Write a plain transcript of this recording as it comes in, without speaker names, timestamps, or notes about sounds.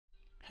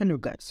Hello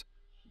guys,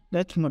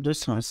 let's model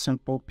some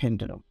simple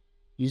pendulum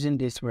using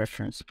this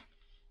reference.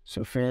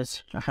 So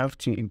first I have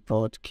to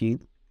import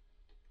cube,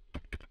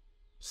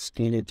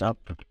 scale it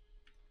up,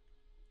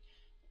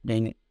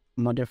 then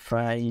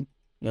modify,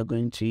 you're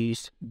going to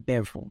use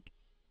bevel.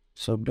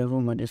 So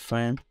bevel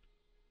modifier,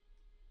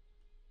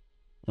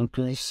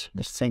 increase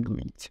the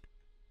segment.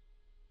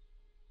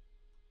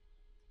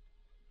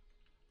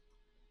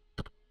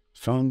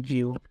 From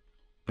view,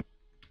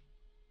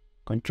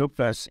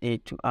 Ctrl+A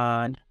to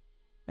add,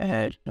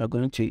 and you're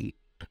going to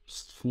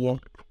sphere.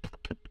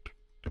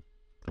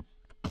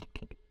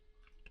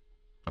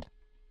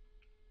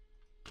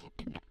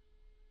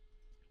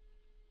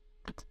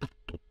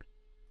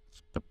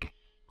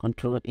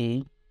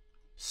 Ctrl+A,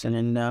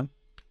 cylinder,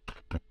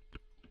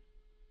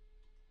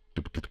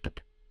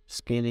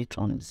 scale it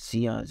on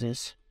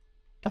Z-axis.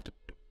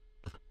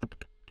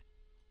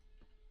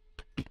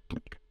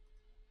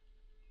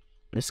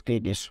 Let's scale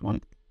this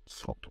one.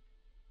 So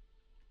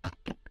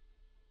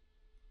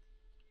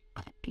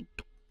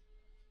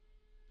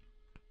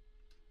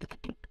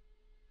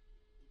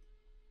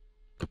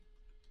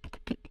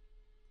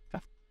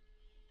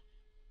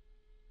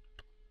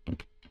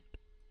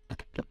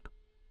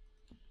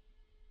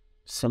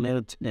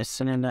select the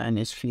cylinder and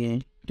the sphere,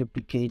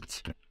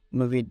 duplicate,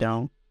 move it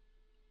down,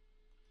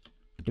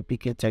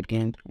 duplicate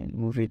again and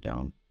move it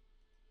down.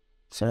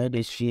 Select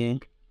the sphere,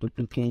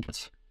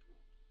 duplicate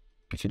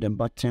to the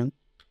bottom,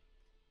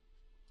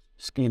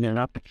 scale it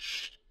up,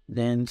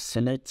 then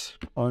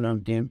select all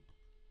of them,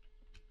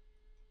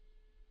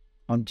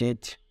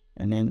 object,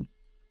 and then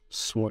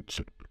swatch.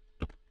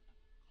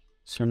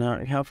 So now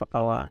we have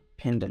our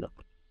pendulum.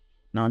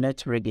 Now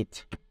let's rig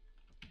it.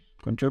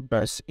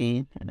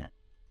 Ctrl+A and then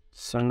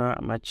cylinder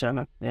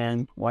armature,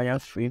 then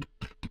wireframe,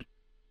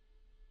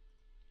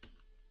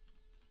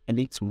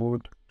 edit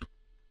mode,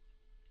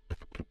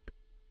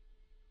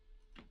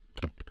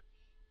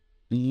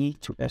 E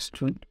to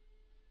extrude,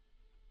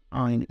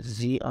 on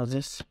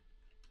Z-axis,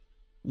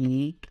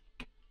 E,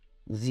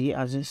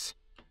 Z-axis,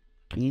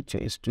 E to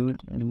extrude,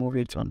 and move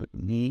it on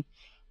E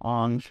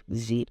on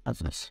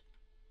Z-axis.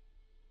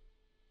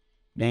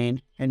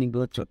 Then when you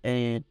go to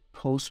add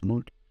pose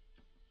mode,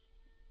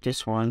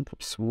 this one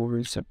is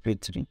moving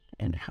separately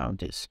and have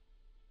this.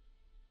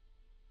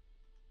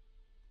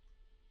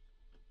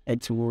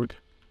 Edit mode,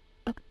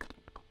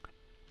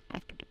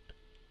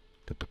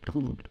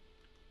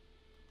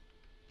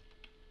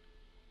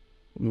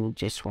 move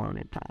this one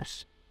and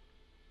pass.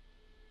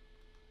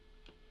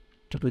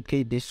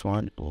 Duplicate this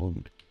one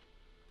on,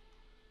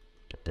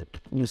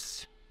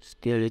 just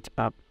scale it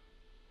up.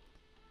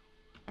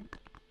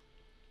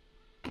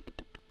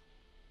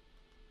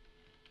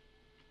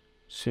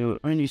 So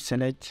when you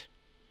select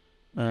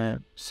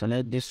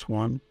this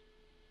one,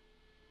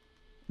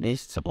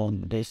 this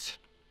on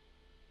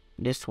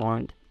this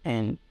one,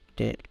 and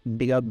the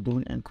bigger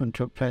bone, and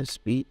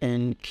Ctrl+B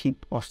and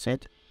keep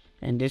offset,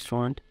 and this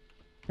one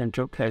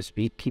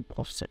Ctrl+B keep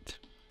offset.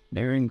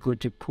 Then when you go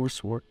to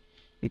post work,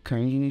 you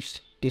can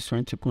use this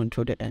one to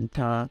control the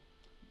entire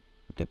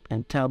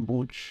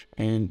bone,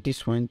 and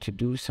this one to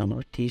do some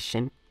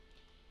rotation,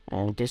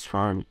 and this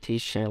one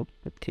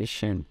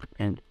rotation,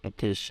 and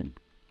rotation.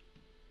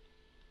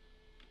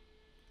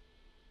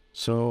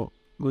 So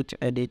go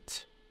to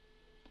edit,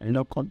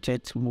 lock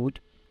object mode,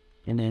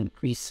 and then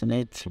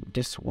reselect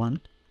this one.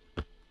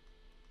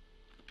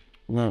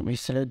 Now we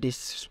select this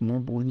small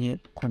bone here,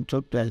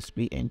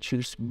 Ctrl+B and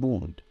choose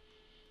bone.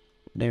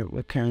 Then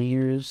we can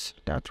use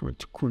that word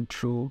to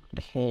control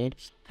the head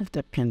of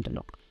the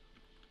pendulum.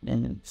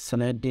 Then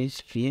select this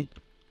sphere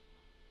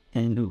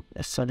and do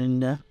a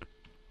cylinder.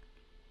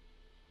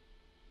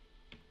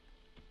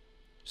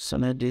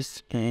 Select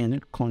this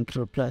and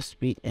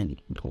Ctrl+B and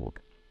hold.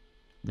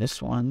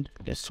 This one,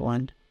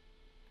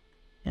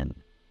 and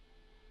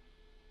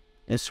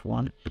this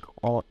one,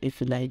 or if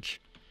you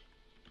like,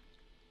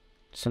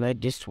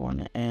 select this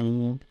one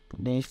and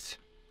this,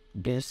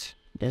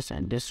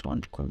 and this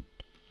one,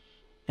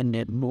 and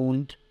then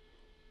bone,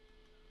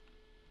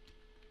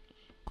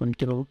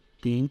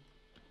 Ctrl+D,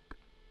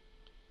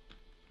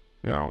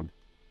 round.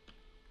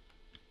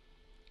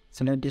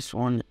 Select this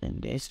one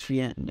and the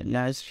sphere and the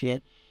last sphere,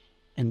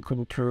 and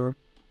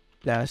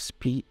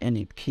Ctrl+P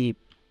and keep,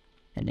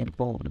 and then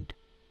bond.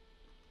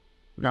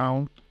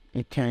 Now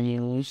you can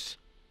use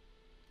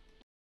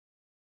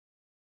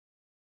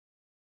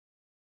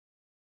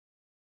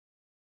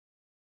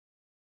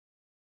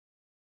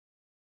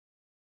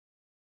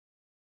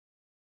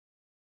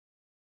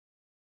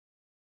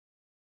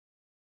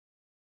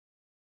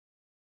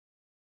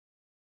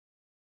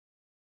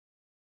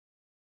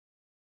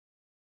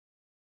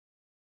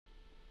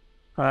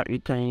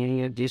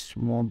this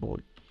small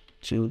board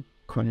to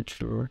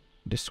control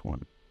this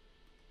one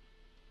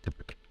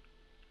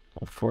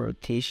for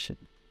rotation,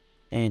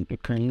 and you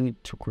can use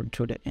it to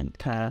control the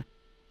entire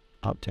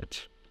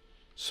object.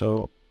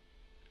 So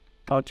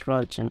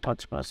Alt-Right and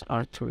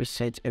Alt+R to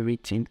reset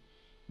everything.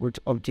 Go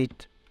to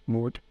object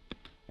mode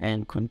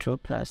and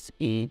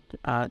Ctrl+A to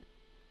add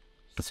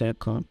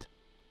second,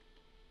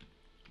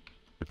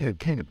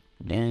 Okay.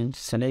 Then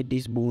select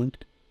this bone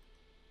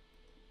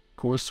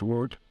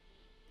crossword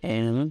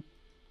and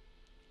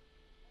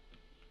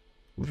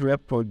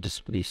report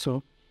display.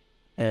 So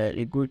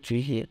you go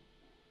to here,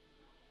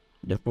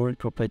 the bone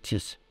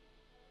properties,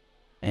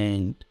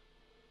 and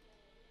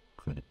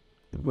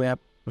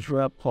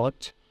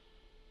report.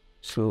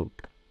 So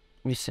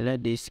we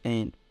select this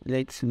and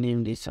let's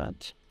name this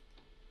at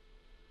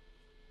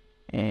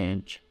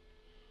and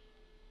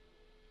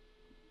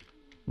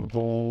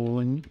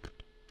bone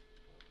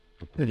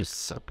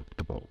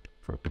acceptable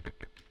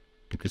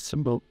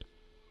symbol.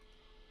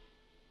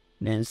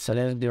 Then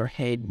select their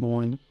head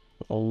bone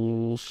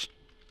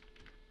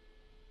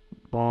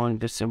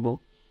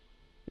visible.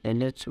 And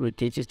let's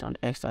rotate it on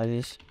X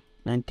axis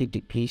 90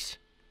 degrees.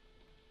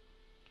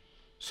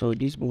 So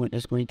this bone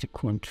is going to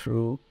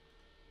control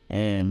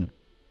the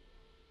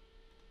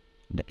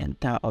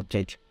entire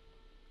object.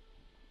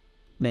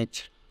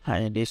 Let's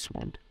hide this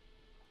one.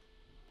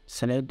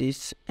 Select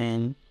this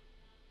and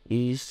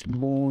is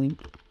bone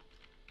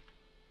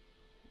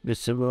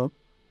visible.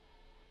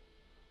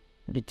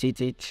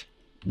 Rotate it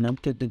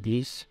 90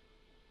 degrees.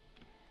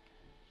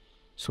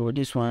 So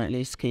this one,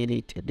 let's scale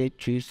it. Let's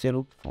choose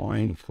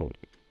 0.4.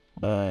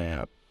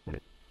 0.5.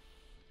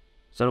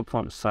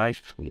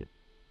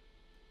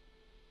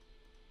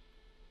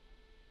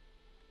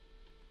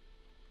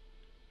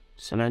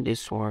 Select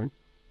this one.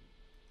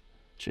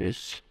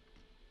 Choose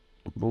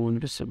bone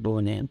visible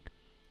and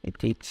it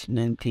takes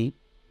 90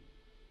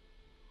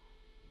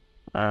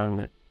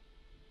 and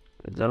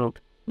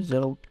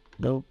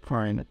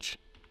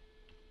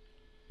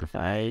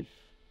 0.5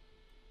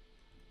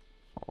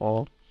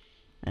 all,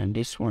 and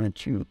this one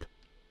too.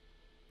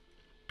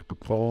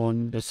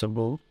 Bone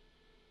visible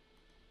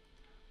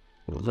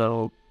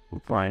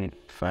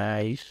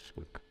 0.5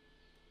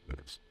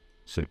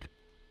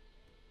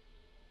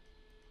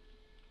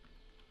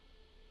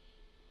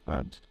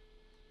 and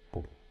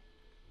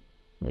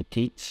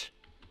rotate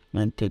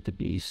 90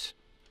 degrees.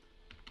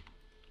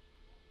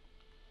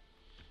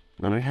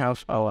 Then we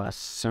have our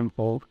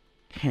simple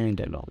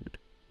pendulum.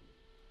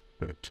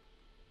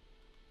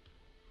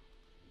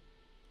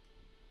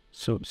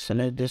 So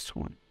select this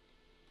one.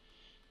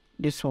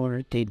 This one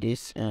rotate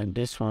this and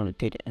this one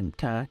rotate the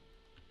entire.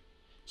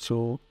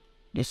 So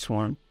this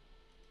one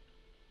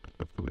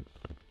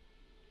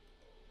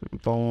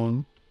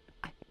bone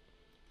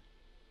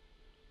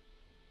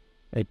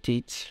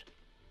rotate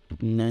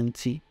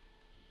 90.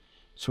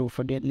 So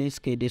for that, let's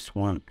get this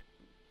one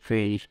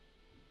very.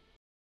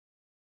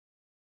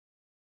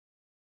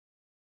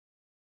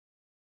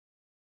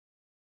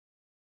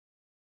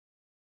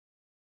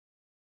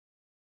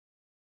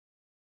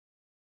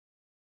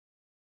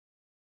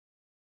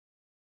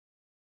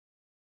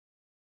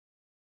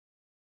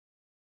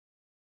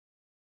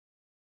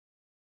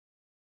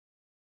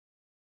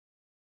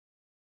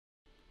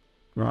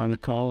 Run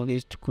call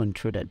this to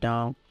control the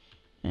down,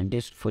 and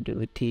this for the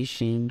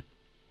rotation,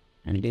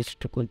 and this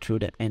to control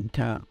the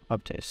entire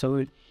object.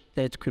 So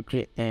let's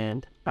quickly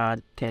and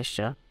add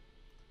texture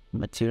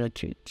material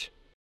to it.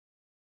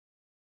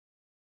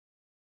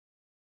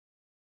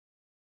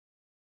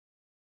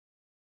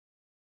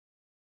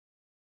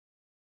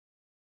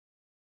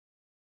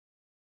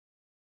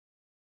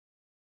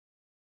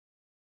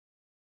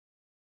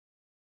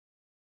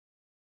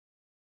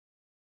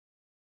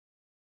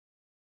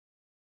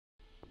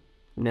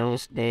 Now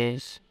let's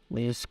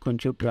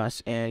control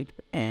plus egg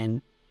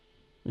and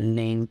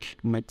link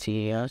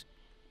materials,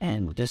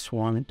 and this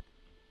one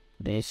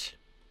this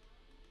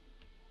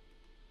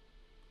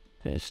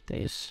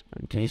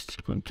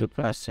control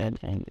plus egg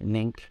and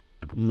link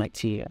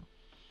material.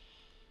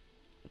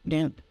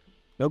 Then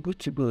you're good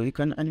to go. You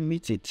can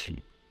animate it.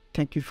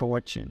 Thank you for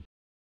watching.